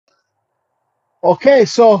Okay,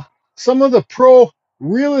 so some of the pro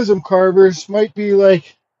realism carvers might be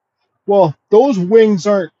like, well, those wings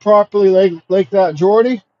aren't properly like that,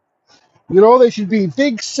 Jordy. You know, they should be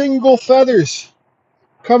big single feathers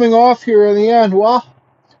coming off here in the end. Well,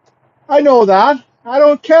 I know that. I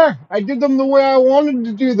don't care. I did them the way I wanted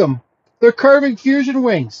to do them. They're carving fusion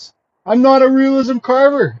wings. I'm not a realism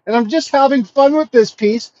carver, and I'm just having fun with this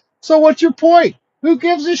piece. So what's your point? Who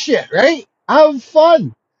gives a shit, right? Have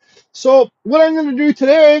fun. So what I'm going to do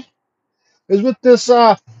today is with this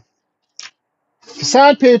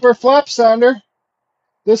sandpaper flap sander.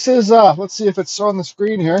 This is, let's see if it's on the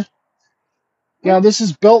screen here. Yeah, this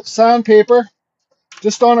is belt sandpaper,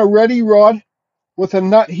 just on a ready rod with a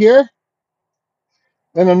nut here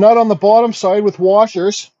and a nut on the bottom side with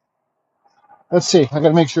washers. Let's see, I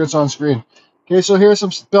gotta make sure it's on screen. Okay, so here's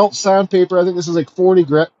some belt sandpaper. I think this is like 40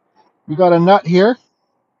 grit. You got a nut here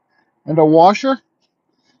and a washer.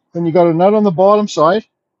 Then you got a nut on the bottom side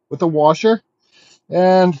with a washer.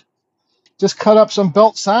 And just cut up some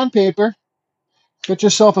belt sandpaper. Get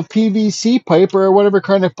yourself a PVC pipe or whatever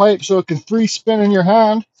kind of pipe so it can free spin in your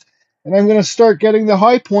hand. And I'm going to start getting the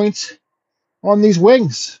high points on these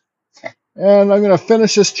wings. And I'm going to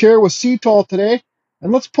finish this chair with Kutzall today.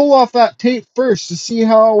 And let's pull off that tape first to see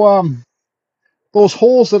how those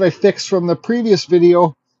holes that I fixed from the previous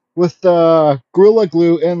video with the Gorilla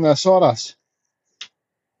Glue and the sawdust.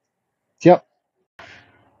 Yep.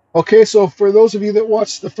 Okay, so for those of you that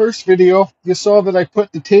watched the first video, you saw that I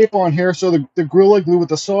put the tape on here so the Gorilla Glue with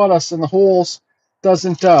the sawdust and the holes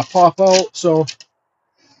doesn't pop out. So,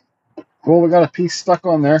 well, we got a piece stuck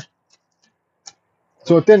on there.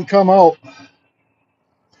 So it didn't come out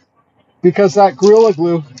because that Gorilla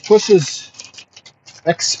Glue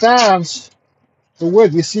expands the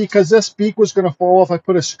wood. You see, because this beak was going to fall off, I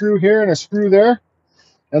put a screw here and a screw there.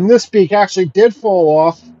 And this beak actually did fall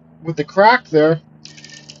off with the crack there.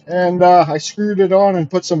 And I screwed it on and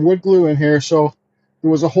put some wood glue in here, so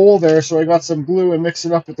there was a hole there, so I got some glue and mixed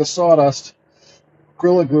it up with the sawdust,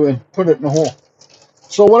 Gorilla Glue, and put it in the hole.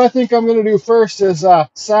 So what I think I'm going to do first is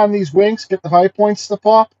sand these wings, get the high points to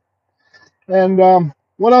pop. And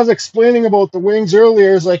what I was explaining about the wings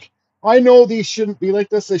earlier is, like, I know these shouldn't be like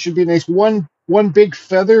this. They should be nice, one big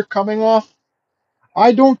feather coming off.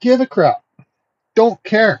 I don't give a crap. Don't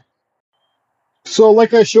care. So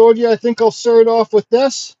like I showed you, I think I'll start off with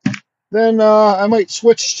this. Then I might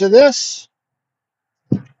switch to this.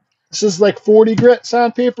 This is like 40 grit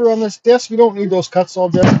sandpaper on this disc. We don't need those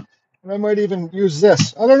Kutzall discs. And I might even use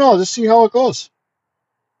this. I don't know. Just see how it goes.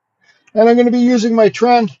 And I'm going to be using my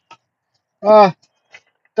Trend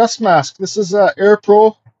dust mask. This is Air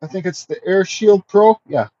Pro. I think it's the Air Shield Pro.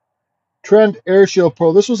 Yeah. Trend Air Shield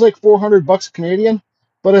Pro. This was like 400 bucks Canadian.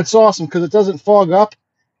 But it's awesome because it doesn't fog up.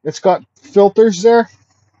 It's got filters there.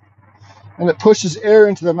 And it pushes air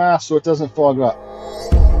into the mask so it doesn't fog up.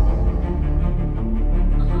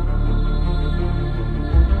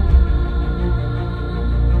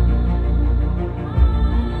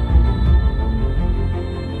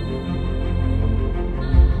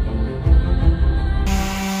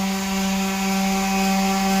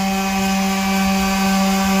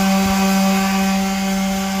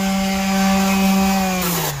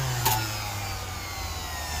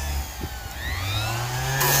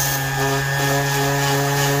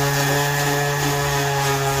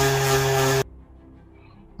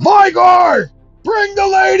 Viking, bring the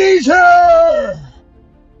ladies here!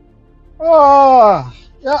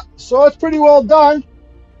 Yeah, so it's pretty well done.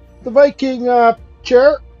 The Viking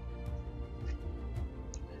chair.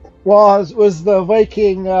 Well, it was the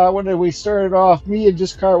Viking, when we started off, me and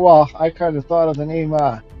just I kind of thought of the name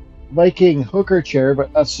Viking hooker chair,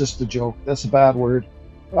 but that's just a joke. That's a bad word.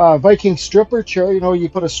 Viking stripper chair, you know, you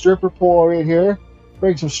put a stripper pole right here,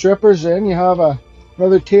 bring some strippers in, you have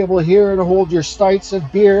another table here to hold your stouts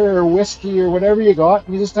of beer or whiskey or whatever you got,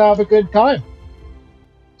 and you just have a good time.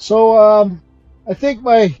 So I think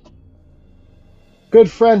my good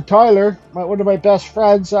friend Tyler, one of my best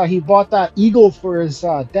friends, he bought that eagle for his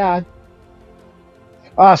dad.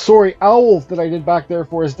 Sorry, owl that I did back there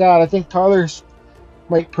for his dad. I think Tyler's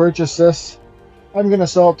might purchase this. I'm going to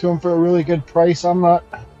sell it to him for a really good price. I'm not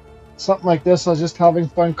something like this. I was just having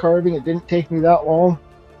fun carving. It didn't take me that long.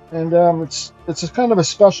 And it's just kind of a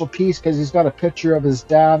special piece because he's got a picture of his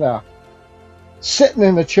dad sitting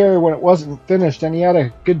in the chair when it wasn't finished, and he had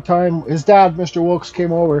a good time. His dad, Mr. Wilkes,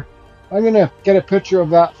 came over. I'm going to get a picture of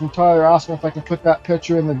that from Tyler. Ask him if I can put that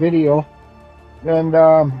picture in the video. And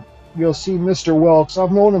you'll see Mr. Wilkes.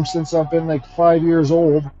 I've known him since I've been like 5 years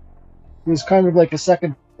old. He's kind of like a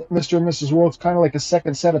second, Mr. and Mrs. Wilkes, kind of like a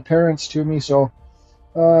second set of parents to me. So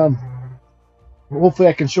Hopefully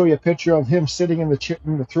I can show you a picture of him sitting in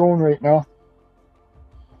the throne right now.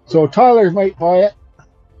 So Tyler might buy it.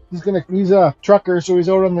 He's a trucker, so he's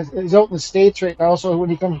out in the States right now. So when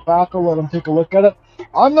he comes back, I'll let him take a look at it.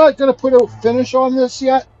 I'm not gonna put a finish on this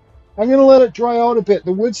yet. I'm gonna let it dry out a bit.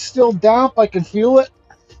 The wood's still damp. I can feel it.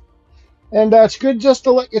 And it's good just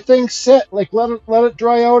to let your thing sit, like let it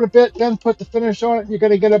dry out a bit, then put the finish on it. You're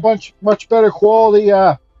gonna get a much better quality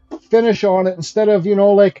finish on it instead of,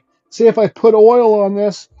 like, say if I put oil on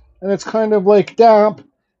this and it's kind of like damp,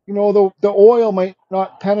 the oil might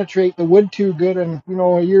not penetrate the wood too good, and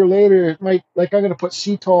a year later it might, like I'm gonna put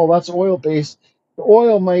Cetal, that's oil based. The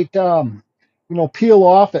oil might peel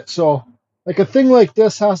off it. So like a thing like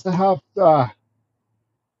this has to have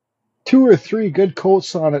 2 or 3 good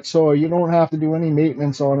coats on it, so you don't have to do any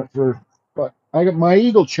maintenance on it but I got my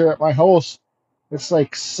Eagle chair at my house. It's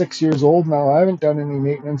like 6 years old now. I haven't done any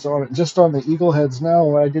maintenance on it. Just on the Eagle heads now.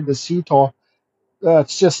 When I did the Cetal,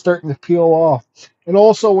 it's just starting to peel off. And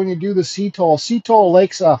also when you do the Cetal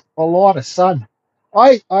likes a lot of sun.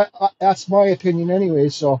 I that's my opinion anyway.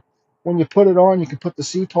 So when you put it on, you can put the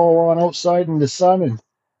Cetal on outside in the sun and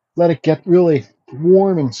let it get really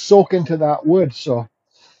warm and soak into that wood. So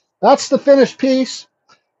that's the finished piece.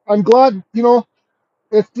 I'm glad,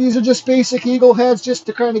 if these are just basic eagle heads, just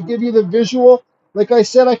to kind of give you the visual. Like I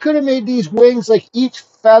said, I could have made these wings like each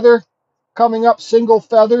feather coming up, single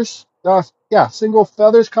feathers. Yeah, single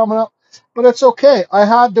feathers coming up. But it's okay. I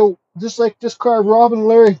had to, just carve Robin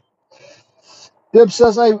Larry. Dib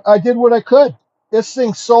says I did what I could. This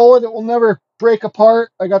thing's solid. It will never break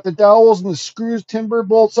apart. I got the dowels and the screws, timber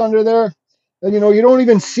bolts under there. And you don't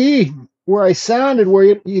even see where I sanded,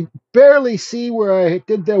 where you barely see where I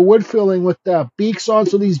did the wood filling with the beaks on,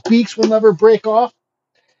 so these beaks will never break off.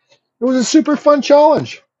 It was a super fun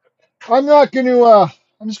challenge. I'm not going to,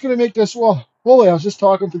 I'm just going to make this, well, holy, I was just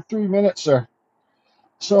talking for 3 minutes, sir.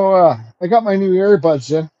 So I got my new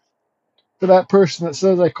earbuds in. For that person that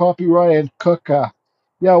says I copyright and cook, yeah,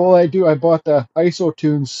 well, I do. I bought the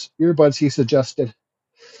IsoTunes earbuds he suggested.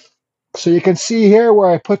 So you can see here where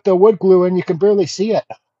I put the wood glue in, you can barely see it.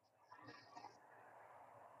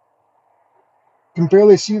 You can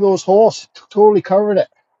barely see those holes. Totally covered it.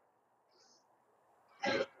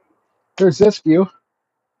 There's this view.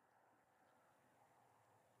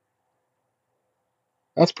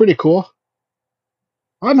 That's pretty cool.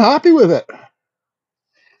 I'm happy with it.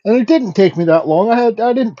 And it didn't take me that long. I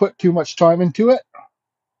didn't put too much time into it.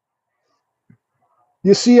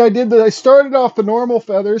 You see, I started off the normal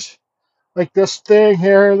feathers, like this thing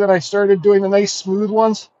here, then I started doing the nice smooth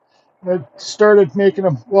ones. I started making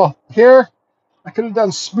them, well, here, I could have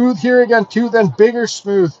done smooth here again too, then bigger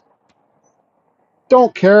smooth.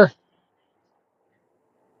 Don't care.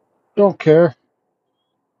 Don't care.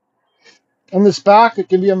 On this back, it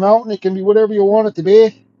can be a mountain, it can be whatever you want it to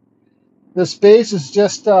be. This base is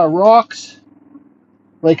just rocks,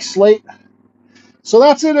 like slate. So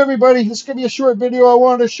that's it, everybody. This is going to be a short video. I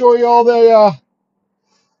wanted to show you all the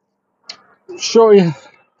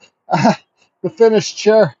finished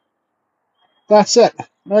chair. That's it.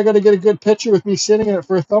 Now I got to get a good picture with me sitting in it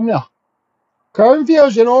for a thumbnail. Carbon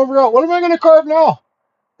fusion over out. What am I going to carve now?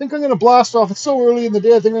 I think I'm going to blast off. It's so early in the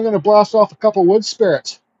day. I think I'm going to blast off a couple wood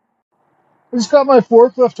spirits. I just got my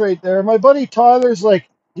forklift right there. My buddy Tyler's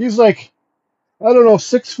he's like, I don't know,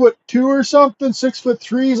 6'2" or something,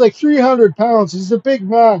 6'3". He's like 300 pounds. He's a big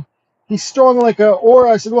man. He's strong like a oar.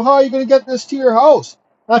 I said, well, how are you going to get this to your house?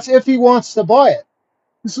 That's if he wants to buy it.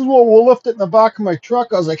 This is what we'll lift it in the back of my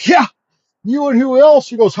truck. I was like, yeah, you and who else?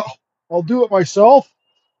 He goes, oh, I'll do it myself.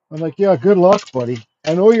 I'm like, yeah, good luck, buddy.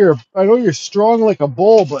 I know you're strong like a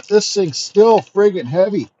bull, but this thing's still friggin'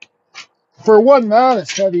 heavy. For one man,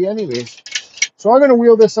 it's heavy anyways. So I'm going to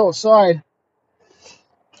wheel this outside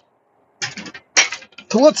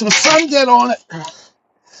to let some sun get on it.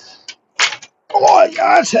 Oh,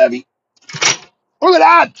 yeah, it's heavy. Look at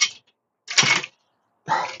that.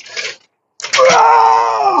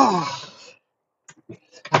 Ah!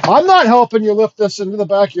 I'm not helping you lift this into the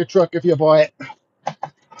back of your truck if you buy it.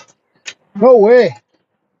 No way.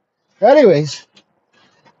 Anyways,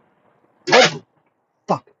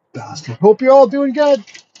 fuck bastard. Hope you're all doing good.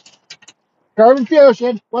 Carbon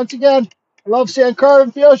fusion, once again. I love saying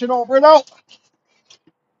carbon fusion over and out.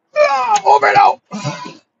 Ah, over and out.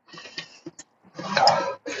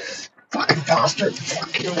 Fucking bastard.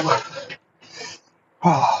 Fuck you.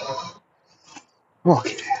 Oh,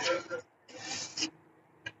 okay.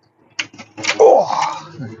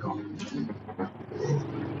 Oh, there you go.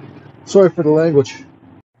 Sorry for the language.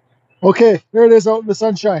 Okay, there it is out in the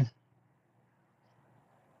sunshine.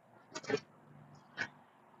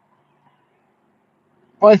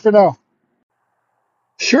 Bye for now.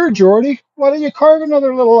 Sure, Jordy. Why don't you carve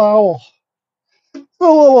another little owl? A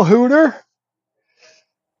little hooter.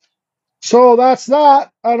 So that's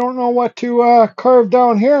that. I don't know what to carve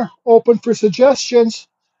down here. Open for suggestions.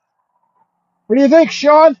 What do you think,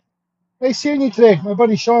 Sean? Nice seeing you today. My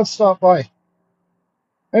buddy Sean stopped by.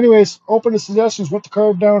 Anyways, open to suggestions. What to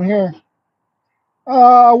carve down here?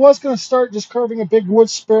 I was going to start just carving a big wood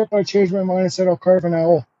spirit, but I changed my mind and said I'll carve an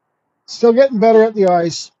owl. Still getting better at the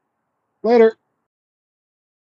eyes. Later.